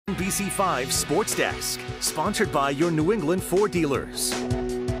NBC5 Sports Desk, sponsored by your New England Ford dealers.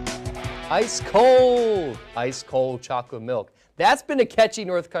 Ice cold chocolate milk. That's been a catchy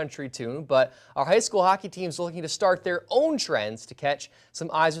North Country tune, but our high school hockey team's looking to start their own trends to catch some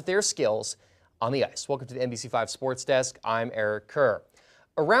eyes with their skills on the ice. Welcome to the NBC5 Sports Desk. I'm Eric Kerr.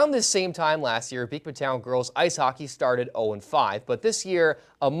 Around this same time last year, Beekmantown girls ice hockey started 0-5, but this year,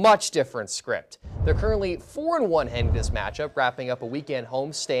 a much different script. They're currently 4-1 heading this matchup, wrapping up a weekend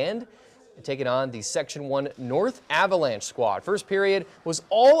homestand and taking on the Section 1 North Avalanche squad. First period was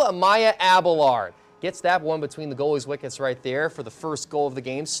all Amaya Abelard. Gets that one between the goalie's wickets right there for the first goal of the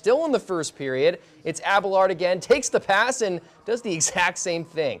game. Still in the first period, it's Abelard again, takes the pass and does the exact same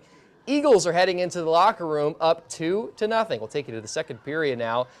thing. Eagles are heading into the locker room up 2-0. We'll take you to the second period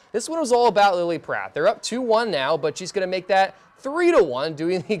now. This one was all about Lily Pratt. They're up 2-1 now, but she's going to make that 3-1,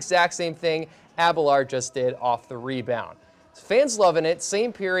 doing the exact same thing Abelard just did off the rebound. Fans loving it.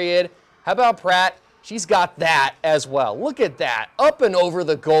 Same period. How about Pratt? She's got that as well. Look at that. Up and over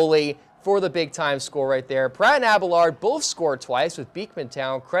the goalie for the big-time score right there. Pratt and Abelard both scored twice, with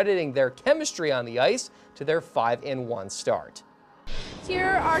Beekmantown crediting their chemistry on the ice to their 5-1 start.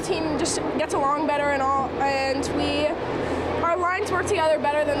 Here, our team just gets along better and our lines work together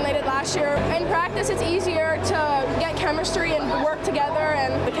better than they did last year. In practice, it's easier to get chemistry and work together,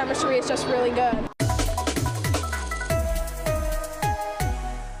 and the chemistry is just really good.